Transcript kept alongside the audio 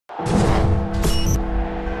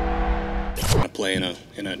Play in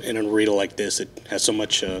an arena like this that has so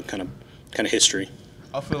much kind of history.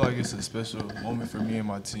 I feel like it's a special moment for me and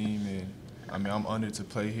my team, and I mean I'm honored to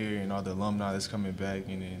play here and all the alumni that's coming back,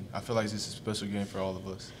 and then I feel like it's a special game for all of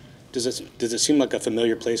us. Does it seem like a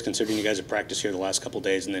familiar place considering you guys have practiced here the last couple of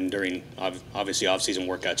days, and then during obviously off-season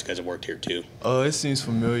workouts you guys have worked here too? It seems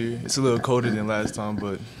familiar. It's a little colder than last time,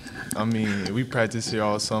 but I mean we practiced here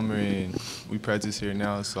all summer and we practice here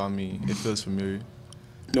now, so I mean it feels familiar.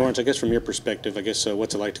 Norrence, I guess from your perspective,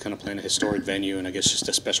 what's it like to kind of play in a historic venue and I guess just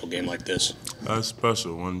a special game like this? It's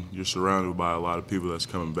special when you're surrounded by a lot of people that's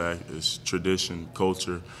coming back. It's tradition,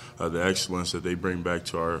 culture, the excellence that they bring back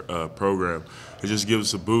to our program. It just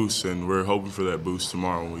gives us a boost, and we're hoping for that boost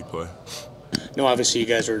tomorrow when we play. No, obviously you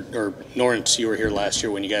guys or Norrence, you were here last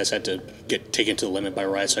year when you guys had to get taken to the limit by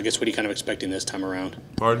Rice. So I guess what are you kind of expecting this time around?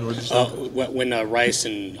 Pardon, what did you say? When Rice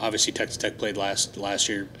and obviously Texas Tech played last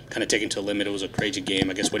year, kind of taken to the limit, it was a crazy game.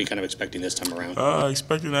 I guess what are you kind of expecting this time around?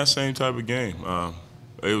 Expecting that same type of game.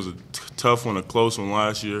 It was a tough one, a close one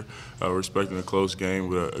last year. We're expecting a close game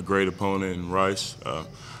with a great opponent in Rice.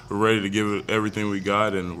 We're ready to give it everything we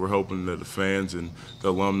got, and we're hoping that the fans and the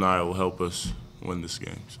alumni will help us win this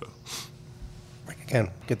game. So. Again,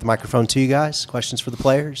 get the microphone to you guys. Questions for the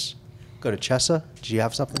players? Go to Chessa. Did you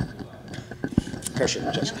have something? Pressure,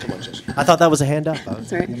 Chessa. Come on, Chessa. I thought that was a hand up.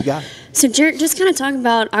 Sorry. You got it. So, Jarrett, just kind of talk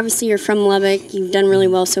about, obviously you're from Lubbock. You've done really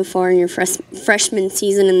well so far in your freshman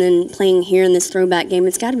season, and then playing here in this throwback game.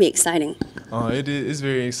 It's got to be exciting. It's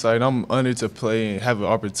very exciting. I'm honored to play and have an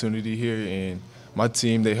opportunity here, and my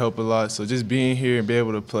team, they help a lot. So just being here and be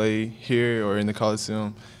able to play here or in the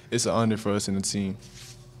Coliseum, it's an honor for us in the team.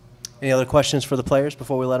 Any other questions for the players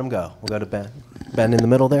before we let them go? We'll go to Ben. Ben in the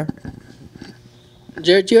middle there.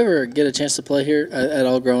 Jared, do you ever get a chance to play here at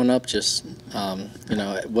all growing up? Just,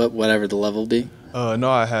 whatever the level be? No,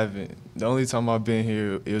 I haven't. The only time I've been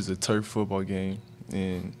here, it was a turf football game,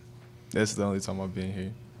 and that's the only time I've been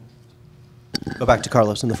here. Go back to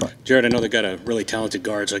Carlos in the front. Jared, I know they got a really talented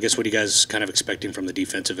guard, so I guess what are you guys kind of expecting from the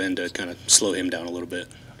defensive end to kind of slow him down a little bit?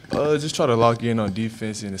 Just try to lock in on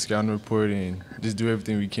defense and the scouting report and just do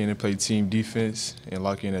everything we can to play team defense and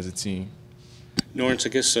lock in as a team. Norrence, I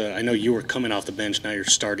guess I know you were coming off the bench, now you're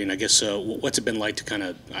starting. I guess what's it been like to kind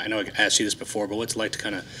of, I know I asked you this before, but what's it like to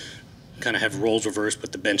kind of have roles reversed,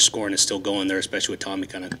 but the bench scoring is still going there, especially with Tommy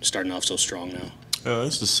kind of starting off so strong now?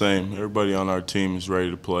 It's the same. Everybody on our team is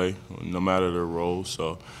ready to play, no matter their role.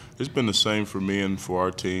 So it's been the same for me and for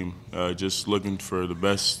our team, just looking for the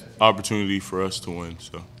best opportunity for us to win.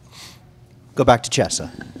 So. Go back to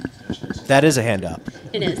Chessa. That is a hand up.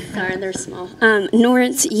 It is. Sorry, they're small.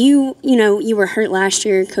 Norrence, you were hurt last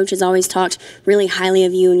year. Coach has always talked really highly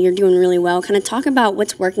of you, and you're doing really well. Kind of talk about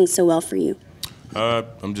what's working so well for you.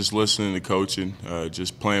 I'm just listening to coaching,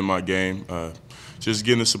 just playing my game, just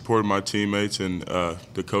getting the support of my teammates and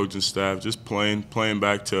the coaching staff, just playing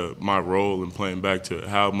back to my role and playing back to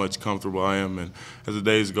how much comfortable I am. And as the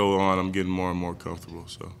days go on, I'm getting more and more comfortable.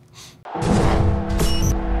 So.